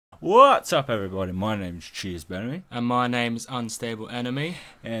What's up, everybody? My name's Cheesebellamy. And my name's Unstable Enemy.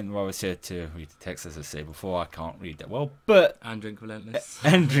 And I was here to read the text, as I said before. I can't read that well, but... And Drink Relentless.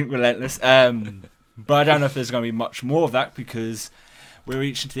 And Drink Relentless. But I don't know if there's going to be much more of that, because we're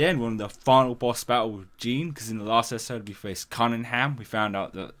reaching to the end. We're on the final boss battle with Gene, because in the last episode we faced Cunningham. We found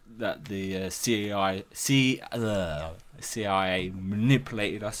out that the CIA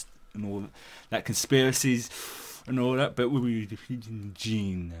manipulated us and all that, conspiracies and all that, but we're defeating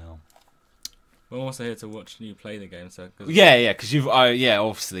Gene now. We're also here to watch you play the game, so... because you've...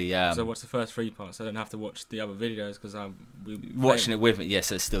 obviously... so watch the first 3 parts, so I don't have to watch the other videos, because I'm... watching it with me,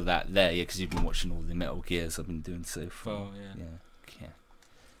 so it's still that there, because you've been watching all the Metal Gears I've been doing so far. Oh, yeah.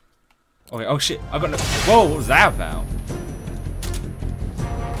 Okay, oh shit, I got no... Whoa, what was that about?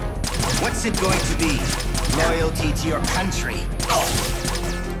 What's it going to be? Loyalty to your country.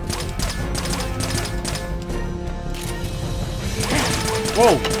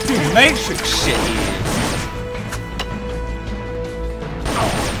 Whoa, dude, Matrix shit he is.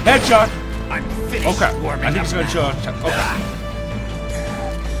 Headshot! I'm finished. Okay, warming I think up it's gonna now. charge. Okay.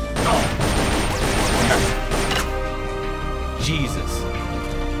 Jesus.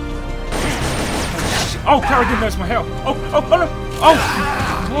 Oh, Carol didn't notice my health. Oh, no. Oh,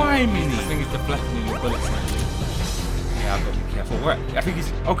 blimey. I think he's deflecting your bullets. Yeah, I've got to be careful. Where? I think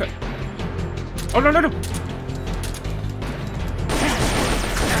he's... Okay. Oh, no.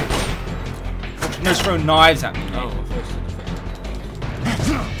 No, he's throwing knives at me. Oh,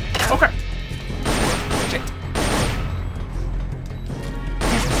 Okay. Shit.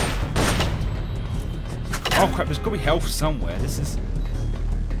 Oh crap, there's gotta be health somewhere. This is...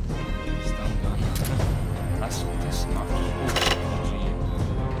 That's not...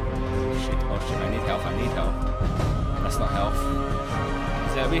 Oh shit, I need help. That's not health.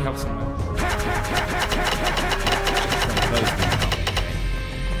 Is there be health somewhere?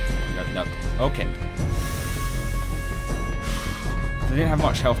 No. Okay. They didn't have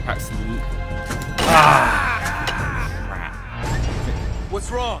much health packs.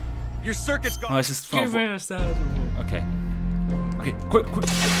 What's wrong? Your circuit's gone. Oh, it's just give me a stab. Okay, quick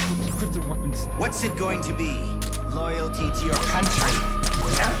the weapons. What's it going to be? Loyalty to your country,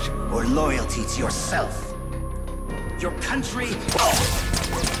 or loyalty to yourself? Your country.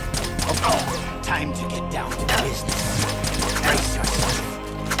 Time to get down to business. Brace yourself.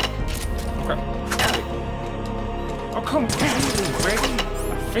 Okay. Oh, come on, already?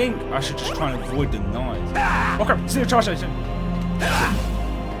 I think I should just try and avoid the knives. Okay, see the charge station.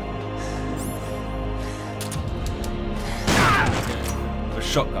 A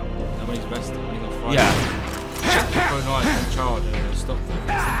shotgun. And when he's resting, when he's not fighting. Yeah. Throw a knife and charge and then stop them.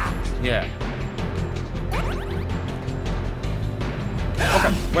 Yeah.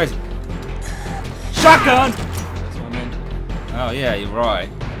 Okay, where is it? Shotgun! That's what I meant. Oh yeah, you're right.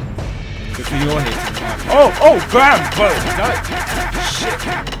 Good for your hit. Oh, grab! Whoa, no. Shit.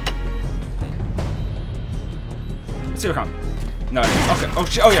 See what comes. No, okay. Oh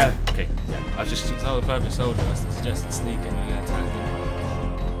shit, oh yeah. Okay, yeah. I was just... It's not the perfect soldier, I suggested sneaking and then attacking.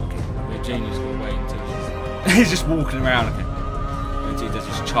 Okay. The genius will wait until he's... He's just walking around, okay. Until he does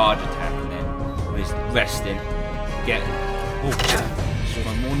his charge attack, and then when he's resting, get... Oh shit. Just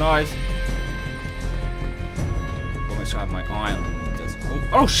one more knives. I'll make sure I have my eye on him when he does.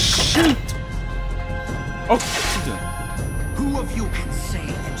 Oh shoot! Oh, what's he doing? Who of you can say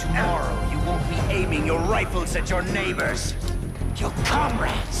that tomorrow you won't be aiming your rifles at your neighbors, your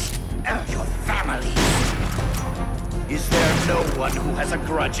comrades, and your families? Is there no one who has a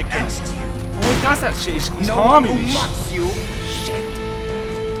grudge against you? Oh, he does that shit. He's No one harming who me. mocks you? Shit.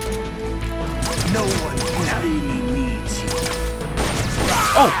 No one who really needs you?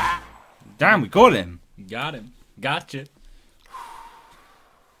 Oh! Damn, we got him. Got him. Gotcha.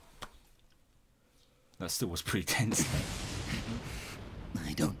 That still was pretty tense.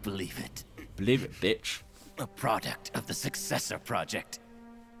 I don't believe it. Believe it, bitch. A product of the Successor Project.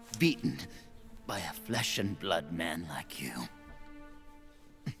 Beaten by a flesh and blood man like you.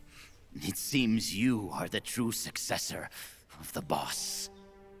 It seems you are the true successor of the boss.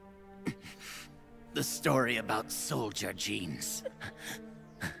 The story about soldier genes.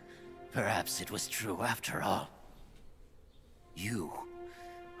 Perhaps it was true after all. You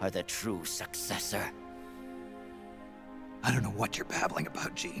are the true successor. I don't know what you're babbling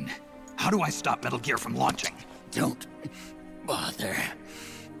about, Gene. How do I stop Metal Gear from launching? Don't bother.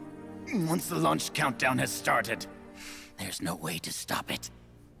 Once the launch countdown has started, there's no way to stop it.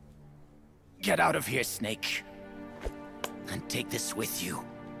 Get out of here, Snake. And take this with you.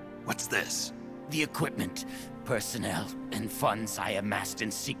 What's this? The equipment, personnel, and funds I amassed in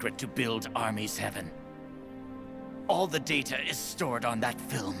secret to build Army's Heaven. All the data is stored on that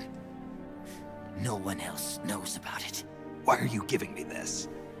film. No one else knows about it. Why are you giving me this?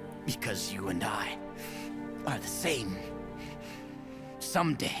 Because you and I are the same.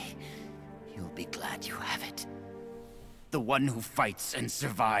 Someday, you'll be glad you have it. The one who fights and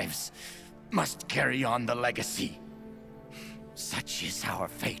survives must carry on the legacy. Such is our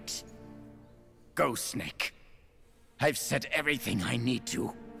fate. Go, Snake. I've said everything I need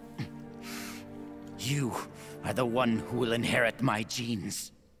to. You are the one who will inherit my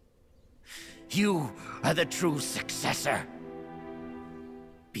genes. You are the true successor.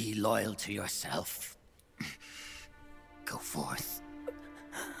 Be loyal to yourself. Go forth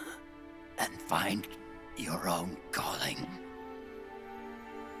and find your own calling.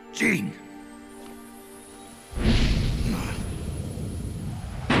 Gene!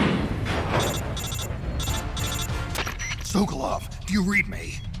 Sokolov, do you read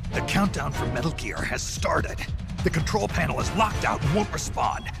me? The countdown for Metal Gear has started. The control panel is locked out and won't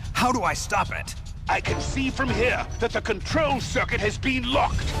respond. How do I stop it? I can see from here that the control circuit has been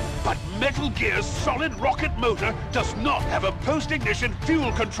locked, but Metal Gear's solid rocket motor does not have a post-ignition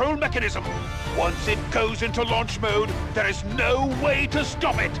fuel control mechanism. Once it goes into launch mode, there is no way to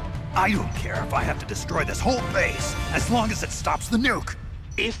stop it. I don't care if I have to destroy this whole base, as long as it stops the nuke.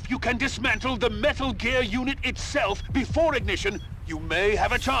 If you can dismantle the Metal Gear unit itself before ignition, you may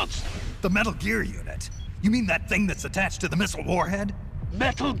have a chance. The Metal Gear unit? You mean that thing that's attached to the missile warhead?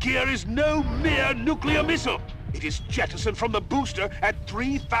 Metal Gear is no mere nuclear missile. It is jettisoned from the booster at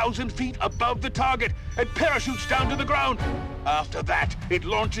 3,000 feet above the target and parachutes down to the ground. After that, it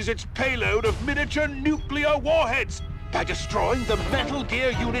launches its payload of miniature nuclear warheads. By destroying the Metal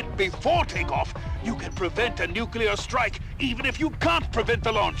Gear unit before takeoff, you can prevent a nuclear strike, even if you can't prevent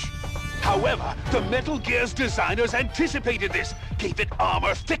the launch. However, the Metal Gear's designers anticipated this, gave it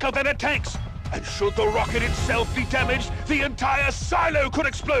armor thicker than a tank's. And should the rocket itself be damaged, the entire silo could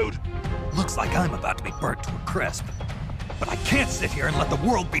explode! Looks like I'm about to be burnt to a crisp. But I can't sit here and let the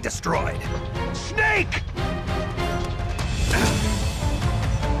world be destroyed. Snake!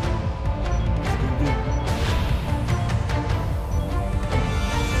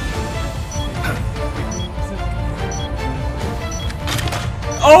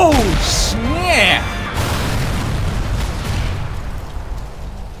 Oh, snap!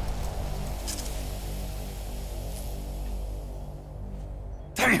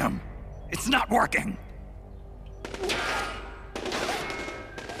 Damn! It's not working!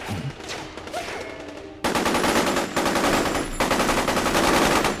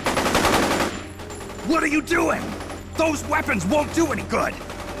 What are you doing? Those weapons won't do any good!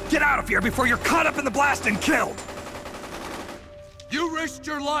 Get out of here before you're caught up in the blast and killed! You risked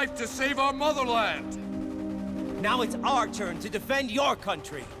your life to save our motherland! Now it's our turn to defend your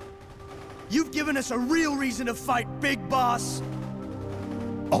country. You've given us a real reason to fight, Big Boss.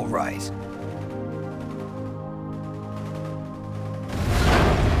 All right.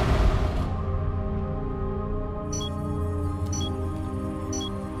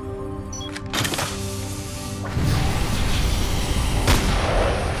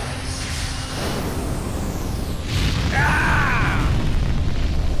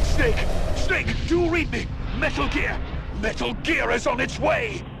 Snake, do read me! Metal Gear! Metal Gear is on its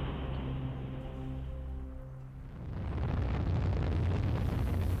way!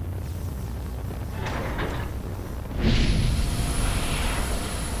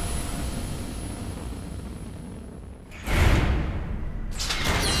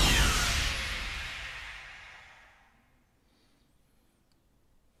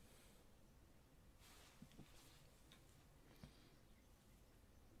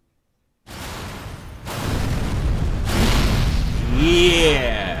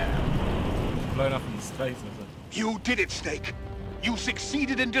 Yeah! Blown up in space or something. You did it, Snake! You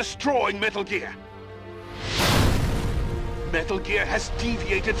succeeded in destroying Metal Gear! Metal Gear has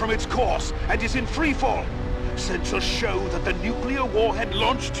deviated from its course and is in freefall. Sensors show that the nuclear warhead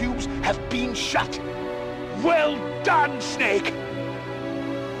launch tubes have been shut. Well done, Snake!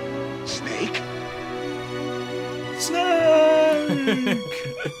 Snake? Snake!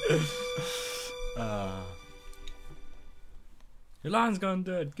 Your line's gone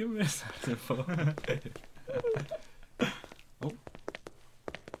dead. Give me a second. Oh.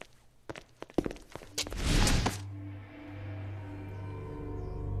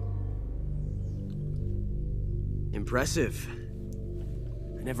 Impressive.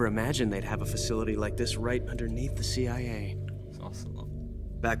 I never imagined they'd have a facility like this right underneath the CIA. It's awesome.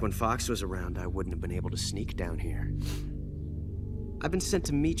 Back when Fox was around, I wouldn't have been able to sneak down here. I've been sent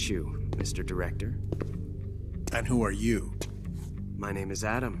to meet you, Mr. Director. And who are you? My name is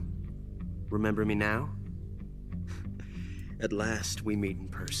Adam. Remember me now? At last, we meet in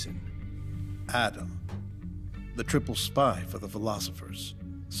person. Adam, the triple spy for the philosophers.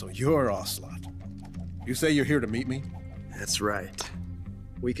 So you're Ocelot. You say you're here to meet me? That's right.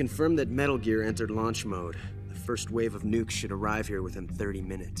 We confirmed that Metal Gear entered launch mode. The first wave of nukes should arrive here within 30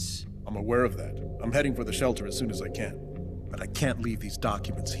 minutes. I'm aware of that. I'm heading for the shelter as soon as I can. But I can't leave these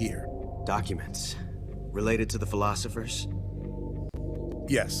documents here. Documents? Related to the philosophers?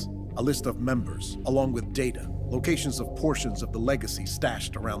 Yes. A list of members, along with data, locations of portions of the legacy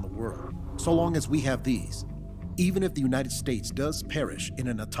stashed around the world. So long as we have these, even if the United States does perish in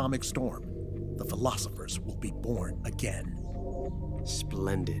an atomic storm, the philosophers will be born again.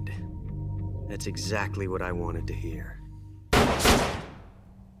 Splendid. That's exactly what I wanted to hear.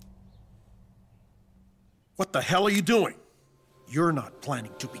 What the hell are you doing? You're not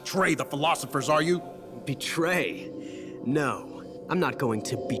planning to betray the philosophers, are you? Betray? No, I'm not going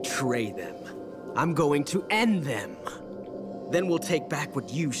to betray them. I'm going to end them. Then we'll take back what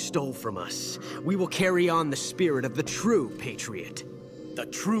you stole from us. We will carry on the spirit of the true patriot. The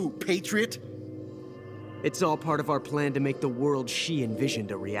true patriot? It's all part of our plan to make the world she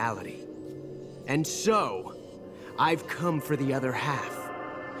envisioned a reality. And so, I've come for the other half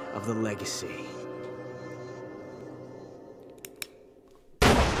of the legacy.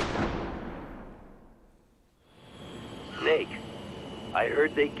 Snake, I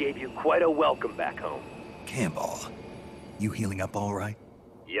heard they gave you quite a welcome back home. Campbell, you healing up all right?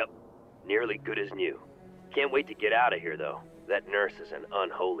 Yep, nearly good as new. Can't wait to get out of here, though. That nurse is an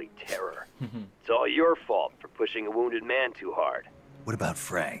unholy terror. It's all your fault for pushing a wounded man too hard. What about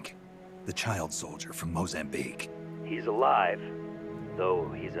Frank, the child soldier from Mozambique? He's alive,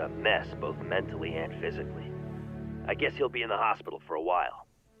 though he's a mess both mentally and physically. I guess he'll be in the hospital for a while.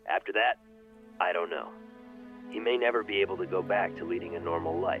 After that, I don't know. He may never be able to go back to leading a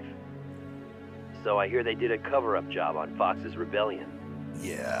normal life. So I hear they did a cover-up job on Fox's rebellion.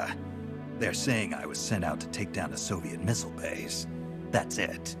 Yeah. They're saying I was sent out to take down a Soviet missile base. That's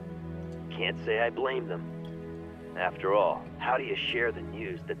it. Can't say I blame them. After all, how do you share the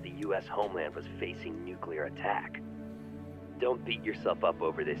news that the U.S. homeland was facing nuclear attack? Don't beat yourself up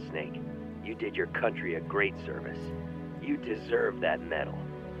over this, Snake. You did your country a great service. You deserve that medal.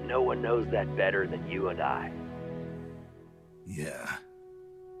 No one knows that better than you and I. Yeah.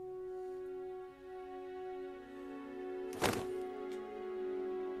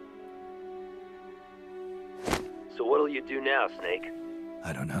 So what'll you do now, Snake?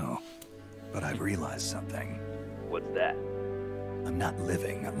 I don't know. But I've realized something. What's that? I'm not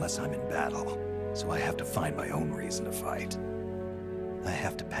living unless I'm in battle. So I have to find my own reason to fight. I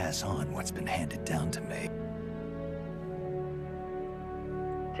have to pass on what's been handed down to me.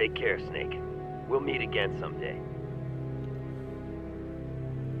 Take care, Snake. We'll meet again someday.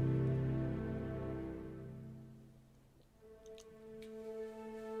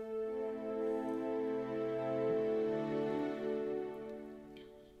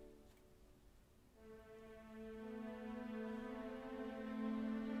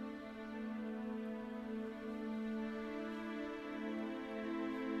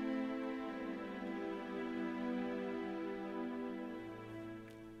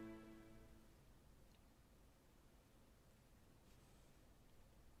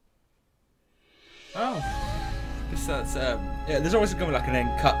 Oh, I guess that's yeah. There's always going to be like an end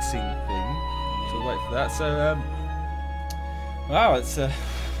cutscene thing, so we'll wait for that. So wow, it's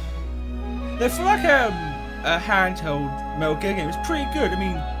for like a handheld Metal Gear game. It's pretty good. I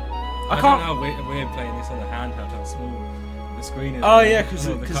mean, I don't can't. know how we're playing this on the handheld. How small the screen is. Oh yeah, because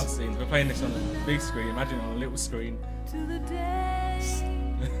the cutscenes. We're playing this on a big screen. Imagine on a little screen.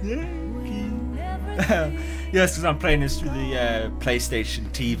 Yes, because I'm playing this through the PlayStation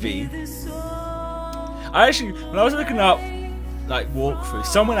TV. I actually, when I was looking up like walkthroughs,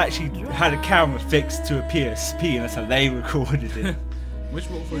 someone actually had a camera fixed to a PSP, and that's how they recorded it. Which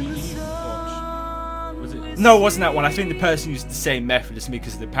walkthrough did you watch? Was it? No, it wasn't that one. I think the person used the same method as me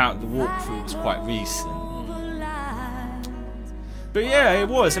because the walkthrough was quite recent. But yeah, it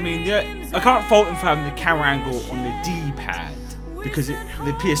was. I mean, I can't fault him for having the camera angle on the D-pad because the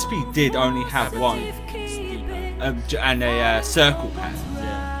PSP did only have one, and a circle pad.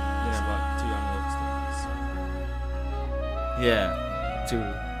 Yeah, two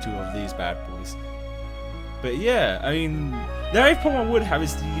of these bad boys. But yeah, I mean, the only problem I would have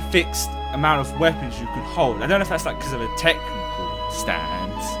is the fixed amount of weapons you can hold. I don't know if that's like because of a technical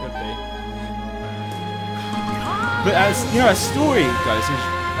stance. Could be. But as you know, as story goes,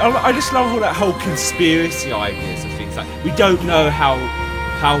 I just love all that whole conspiracy ideas of things. Like we don't know how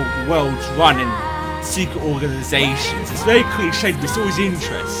the world's run in secret organizations. It's very cliche, but it's always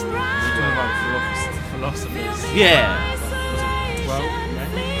interesting. You're talking about philosophers. Yeah. world,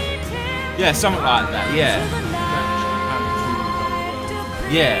 right? Yeah, something like that. Yeah.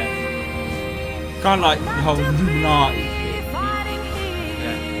 Yeah. Kind of like the whole Illuminati.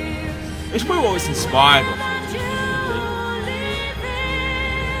 Yeah. It's probably what it's inspired off of.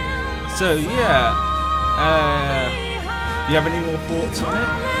 So yeah. Do you have any more thoughts on it?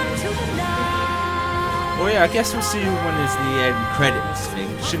 Well, yeah, I guess we'll see when there's the end credits thing.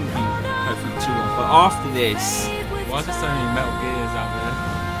 It shouldn't be hopefully too long. But after this, why is there so many Metal Gears out there?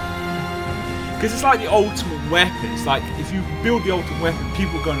 because it's like the ultimate weapon. It's like if you build the ultimate weapon,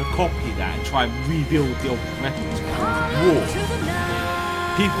 people are going to copy that and try and rebuild the ultimate weapon. It's called war.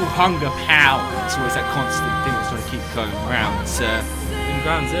 People hunger power. It's always that constant thing that's going to keep going around. So In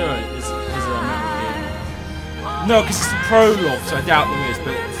Ground Zero, is there a Metal Gear? no, because it's the prologue, so I doubt there is.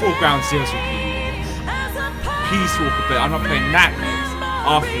 But before Ground Zero will be Peace Walker, but I'm not playing that next.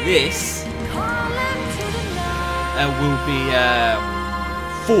 After this, will be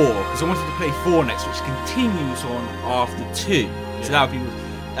 4, because I wanted to play 4 next, which continues on after 2. So that would be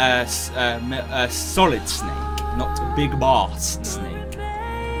Solid Snake, not Big Boss Snake.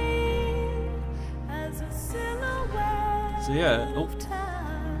 So yeah, oh,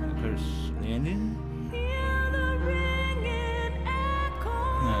 there's the ending. Yeah.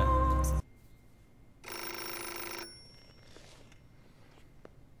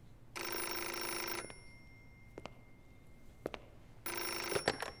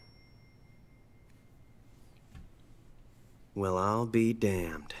 Well, I'll be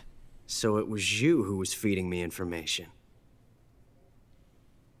damned. So it was you who was feeding me information.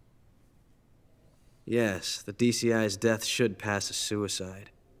 Yes, the DCI's death should pass as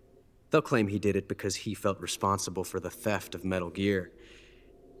suicide. They'll claim he did it because he felt responsible for the theft of Metal Gear.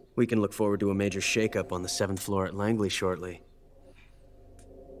 We can look forward to a major shakeup on the 7th floor at Langley shortly.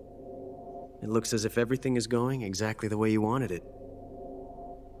 It looks as if everything is going exactly the way you wanted it.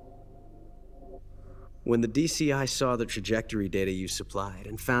 When the DCI saw the trajectory data you supplied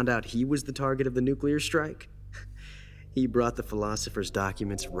and found out he was the target of the nuclear strike, he brought the philosopher's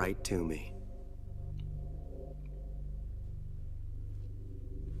documents right to me.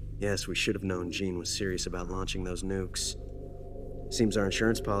 Yes, we should have known Gene was serious about launching those nukes. Seems our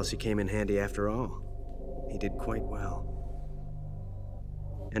insurance policy came in handy after all. He did quite well.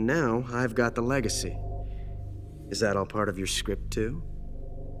 And now I've got the legacy. Is that all part of your script too?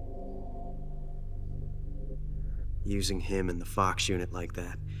 Using him in the Fox unit like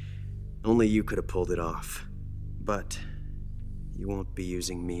that. Only you could have pulled it off. But you won't be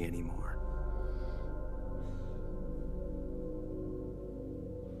using me anymore.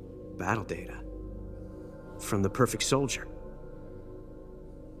 Battle data. From the Perfect Soldier.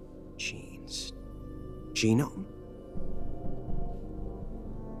 Gene's genome?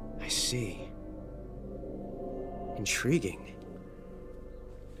 I see. Intriguing.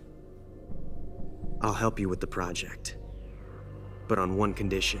 I'll help you with the project. But on one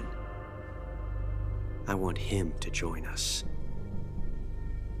condition. I want him to join us.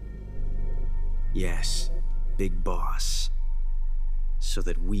 Yes, Big Boss. So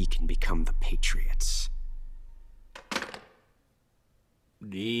that we can become the Patriots.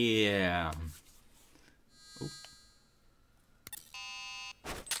 Yeah. Oh.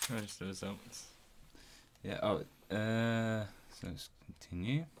 There's the results. Yeah, oh, so let's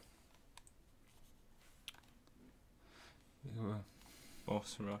continue.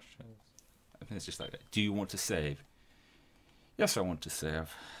 Boss Rush. I think it's just like that. Do you want to save? Yes, I want to save.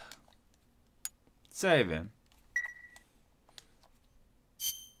 Save him.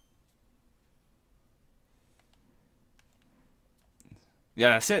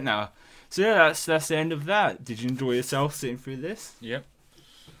 Yeah, that's it now. So yeah, that's the end of that. Did you enjoy yourself sitting through this? Yep.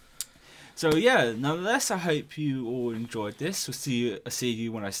 So yeah, nonetheless, I hope you all enjoyed this. We'll see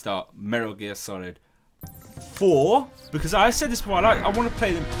you when I start Metal Gear Solid 4, because I said this before. I want to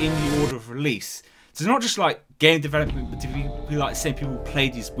play them in the order of release. So it's not just like game development, but to be like saying people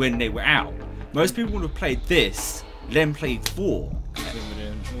played these when they were out. Most people would have played this, then played 4.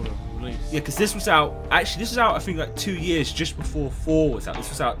 Yeah, because this was out. Actually, this was out. I think like 2 years just before 4 was out. This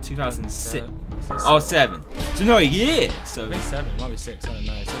was out 2006. Oh, 7. So no, a year. So maybe 7. Might be 6. I don't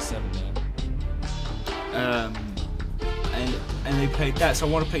know. It says 7 there. And they played that. So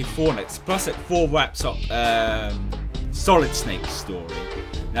I want to play 4 next. Plus, like 4 wraps up Solid Snake's story.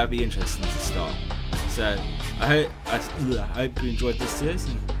 That'd be interesting to start. So I hope you enjoyed this series,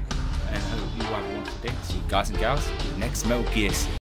 and I hope you have a wonderful day. See you guys and gals next Metal Gear.